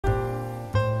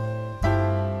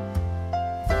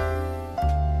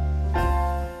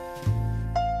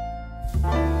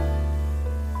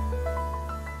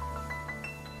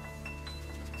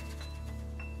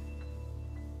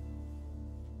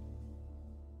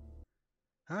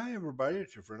Hi, everybody.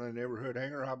 It's your friendly neighborhood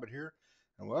hanger hobbit here,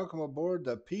 and welcome aboard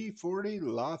the P-40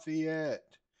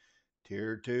 Lafayette.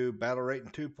 Tier 2, battle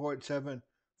rating 2.7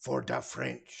 for the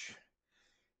French.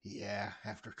 Yeah,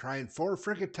 after trying 4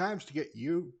 frickin' times to get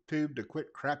YouTube to quit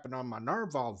crapping on my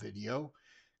narval video,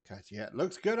 because, yeah, it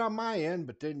looks good on my end,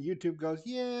 but then YouTube goes,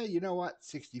 yeah, you know what,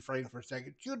 60 frames per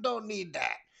second, you don't need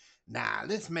that. Nah,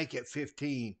 let's make it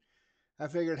 15. I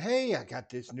figured, hey, I got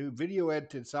this new video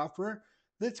editing software.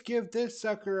 Let's give this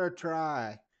sucker a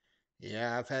try.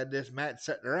 Yeah, I've had this match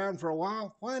sitting around for a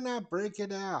while. Why not break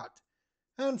it out?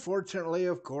 Unfortunately,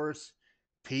 of course,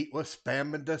 Pete was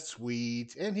spamming the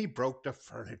Swedes and he broke the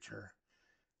furniture.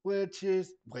 Which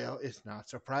is, well, it's not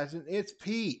surprising. It's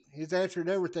Pete. His answer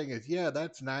to everything is, yeah,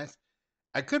 that's nice.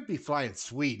 I could be flying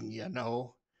Sweden, you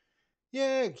know.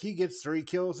 Yeah, he gets 3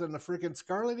 kills in the freaking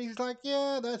Scarlet. He's like,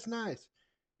 yeah, that's nice.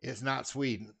 It's not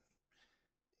Sweden.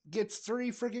 Gets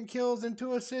 3 freaking kills and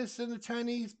 2 assists in the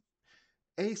Chinese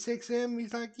A6M.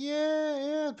 He's like,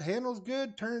 yeah, the handle's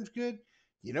good, turns good.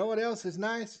 You know what else is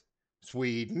nice?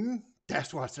 Sweden.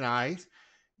 That's what's nice.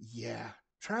 Yeah,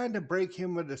 trying to break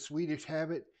him with the Swedish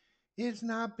habit, it's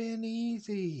not been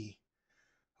easy.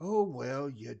 Oh,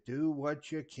 well, you do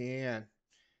what you can.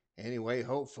 Anyway,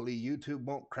 hopefully YouTube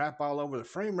won't crap all over the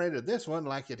frame rate of this one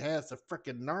like it has the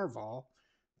frickin' Narval.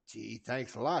 Gee,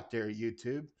 thanks a lot there,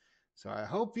 YouTube. So I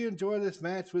hope you enjoy this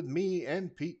match with me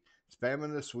and Pete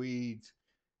spamming the Swedes.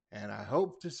 And I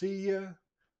hope to see you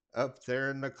up there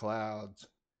in the clouds.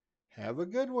 Have a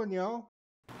good one, y'all.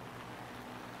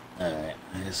 Alright,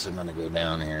 I guess I'm gonna go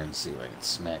down here and see if I can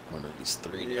smack one of these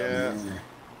three Yeah. down here.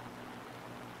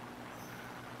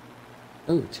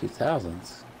 Ooh,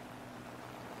 2000s.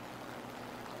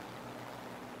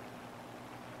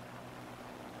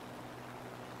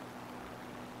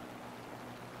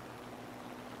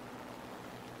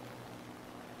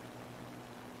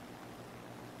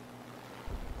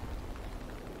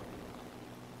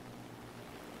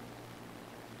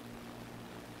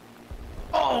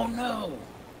 Oh no!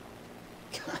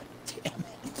 God damn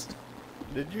it.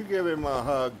 Did you give him a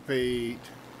hug, Pete?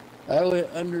 I went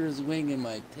under his wing and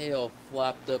my tail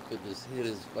flopped up and just hit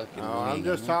his fucking wing. I'm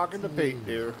just talking to Pete,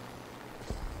 dear.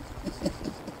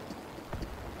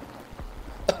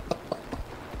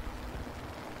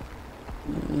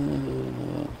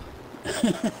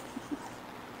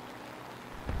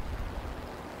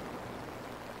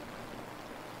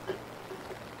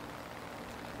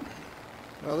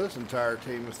 Well, this entire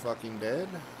team is fucking dead.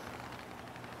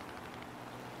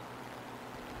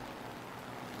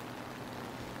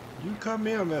 You come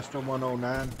in, Mr.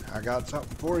 109. I got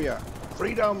something for you.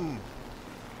 Freedom!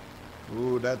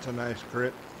 Ooh, that's a nice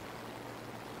crit.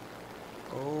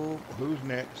 Oh, who's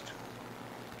next?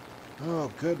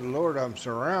 Oh, good Lord, I'm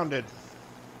surrounded.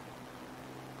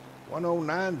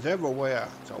 109's everywhere.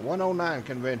 It's a 109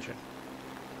 convention.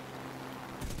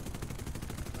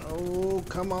 Oh,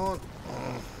 come on.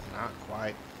 Oh, not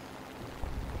quite.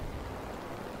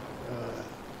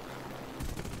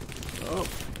 Oh.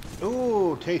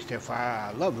 Ooh, tasty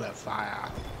fire. Love that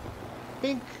fire.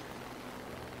 Bink.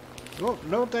 Oh,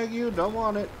 no thank you. Don't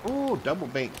want it. Ooh, double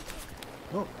bink.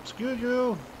 Oh, excuse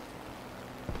you.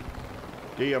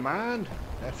 Do you mind?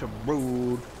 That's a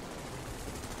brood.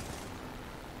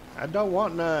 I don't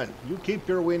want none. You keep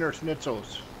your wiener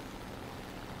schnitzels.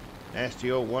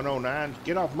 Nasty old 109s.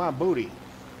 Get off my booty.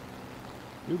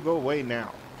 You go away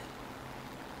now.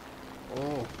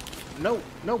 Oh, no,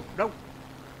 no, no.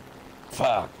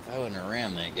 Fuck, if I wouldn't have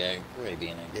ran that guy, I'd probably be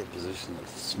in a good position to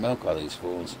smoke all these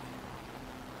fools.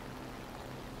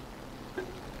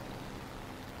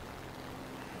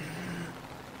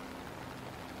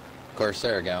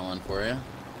 Corsair got one for you.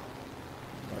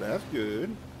 Well, that's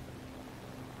good.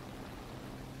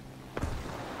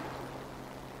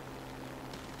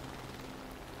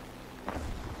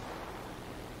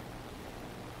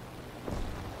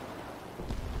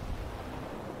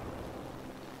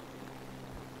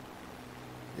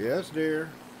 Yes, dear.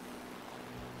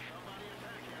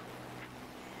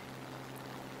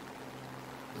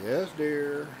 Yes,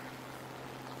 dear.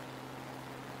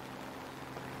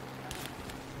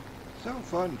 So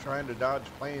fun trying to dodge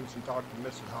planes and talk to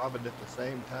Mrs. Hobbit at the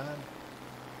same time.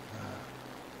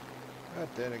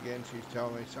 But then again, she's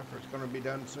telling me supper's going to be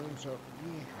done soon, so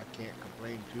I can't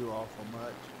complain too awful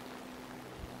much.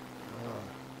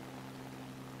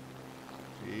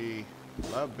 Gee,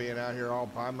 love being out here all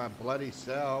by my bloody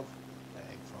self.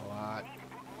 Thanks a lot.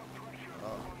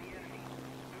 Oh,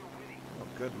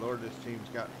 good Lord, this team's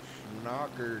got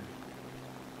schnockered.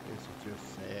 This is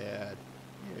just sad.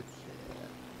 It's sad.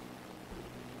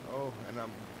 Oh, and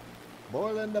I'm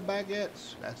boiling the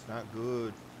baguettes. That's not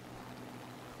good.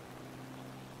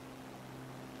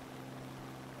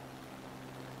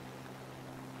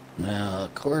 Now,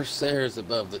 of course, there's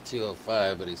above the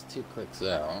 205, but he's 2 clicks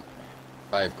out.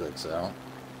 5 clicks out.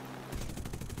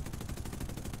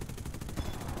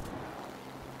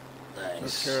 Took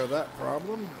Nice. care of that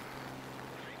problem.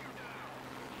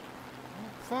 Oh,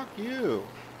 fuck you.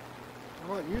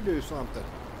 I'll let you do something.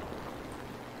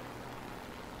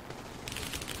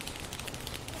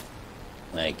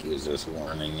 I think he was just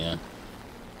warning you.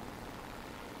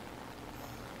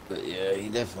 But yeah, he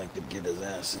definitely could get his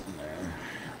ass in there.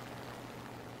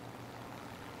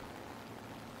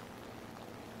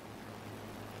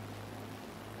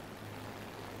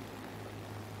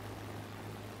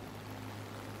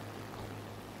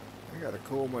 I gotta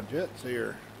cool my jets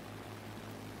here.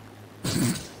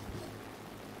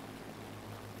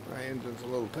 My engine's a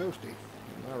little toasty.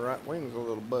 And my right wing's a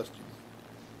little busted.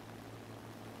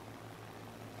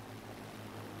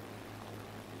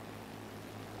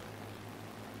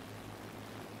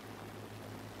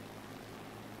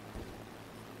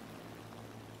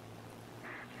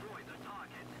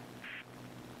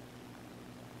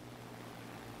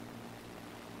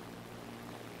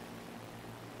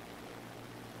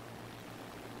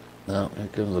 Oh, here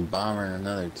comes a bomber and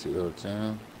another 202.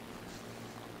 Of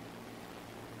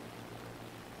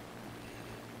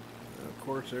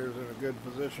course, there's in a good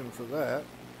position for that.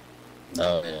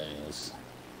 Oh, yeah, he is.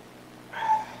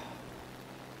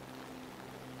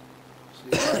 See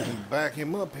if I can back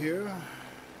him up here.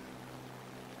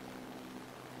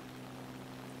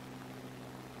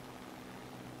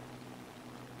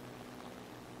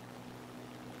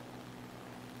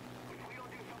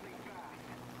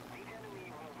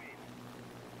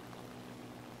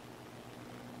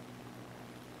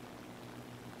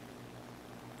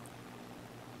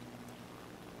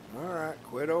 Alright,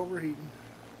 quit overheating.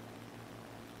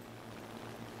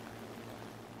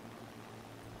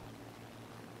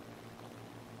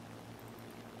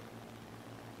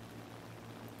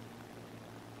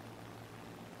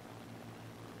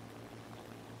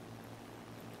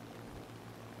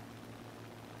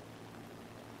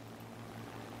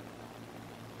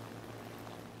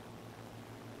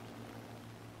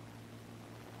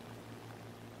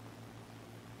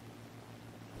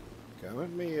 Come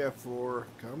at me, F4.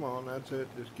 Come on, that's it.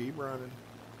 Just keep running.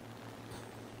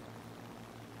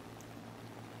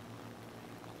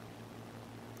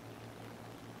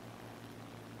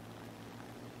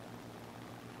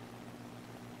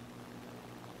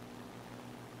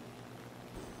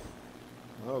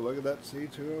 Oh, look at that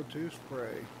C202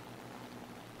 spray.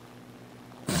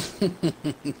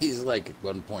 He's like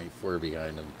 1.4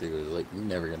 behind him, too. Like, you're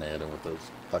never going to hit him with those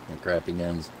fucking crappy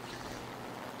guns.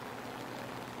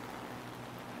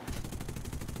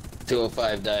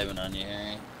 205 diving on you,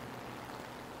 Harry.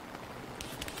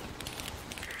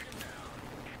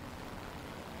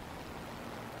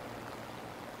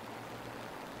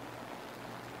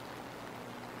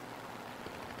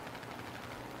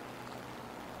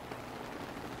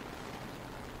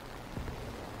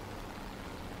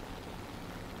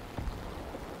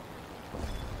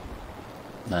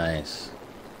 Nice.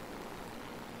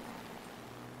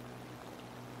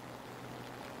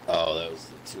 Oh, that was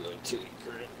the 202,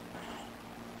 correct?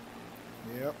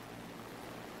 Yep.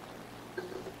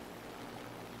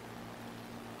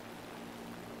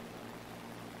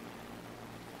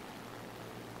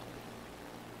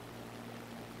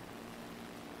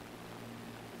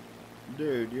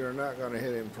 Dude, you're not going to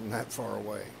hit him from that far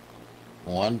away.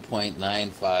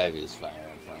 1.95 is firing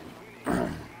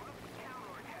from.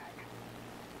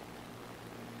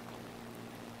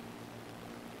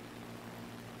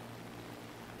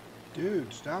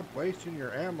 Dude, stop wasting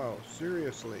your ammo.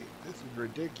 Seriously, this is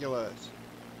ridiculous.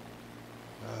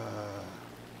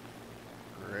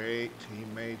 Great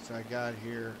teammates I got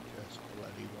here. Just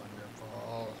bloody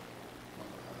wonderful.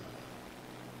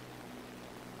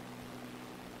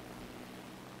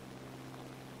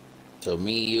 So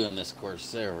me, you, and this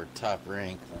Corsair were top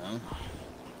rank then.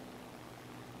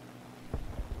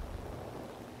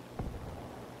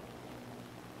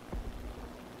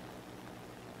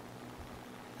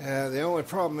 The only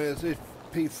problem is this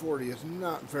P-40 is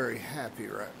not very happy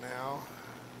right now.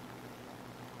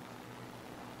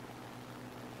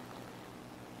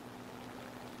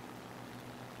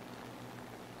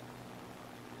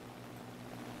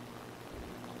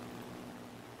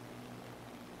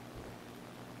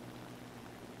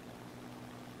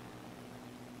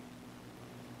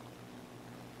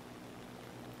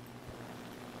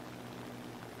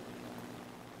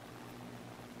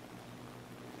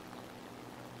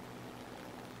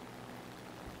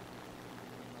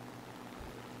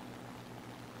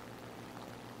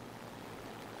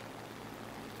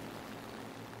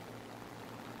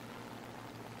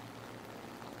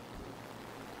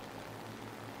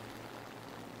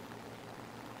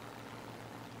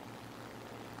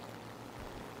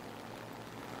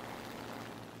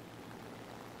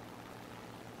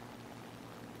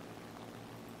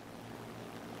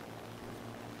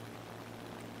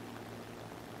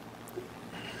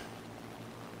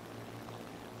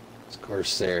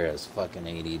 Corsair has fucking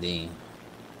ADD.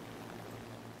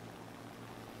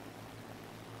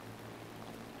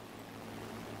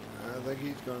 I think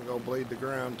he's going to go bleed the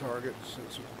ground targets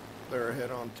since they're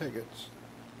ahead on tickets.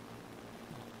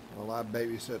 Well, I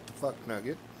babysit the fuck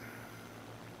nugget.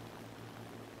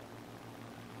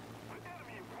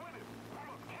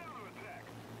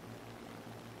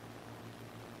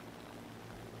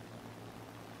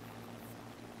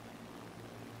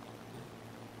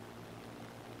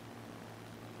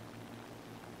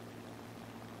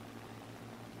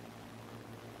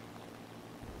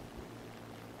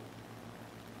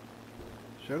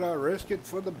 Should I risk it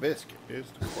for the biscuit is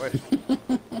the question.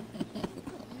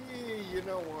 Yeah, you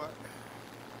know what?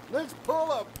 Let's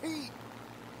pull a Pete.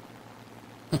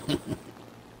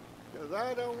 Because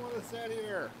I don't want to sit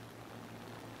here.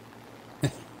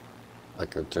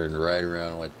 Like I turned right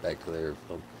around and went back to the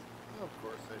airfield. Of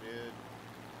course I did.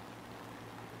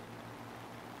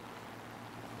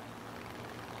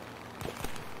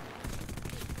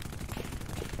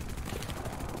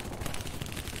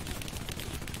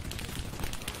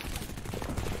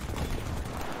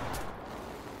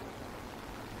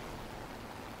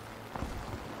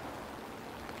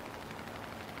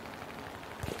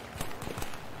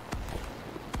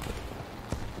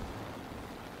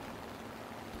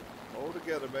 Hold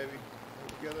together, baby. Hold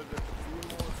together just a few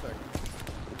more seconds.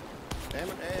 Damn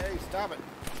it. Hey, stop it.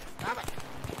 Stop it.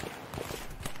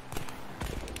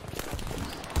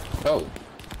 Oh.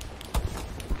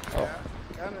 Yeah,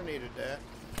 kind of needed that.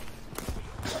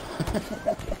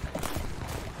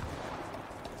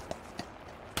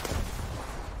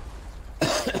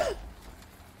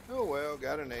 Oh well,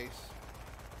 got an ace.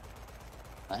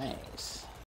 Nice.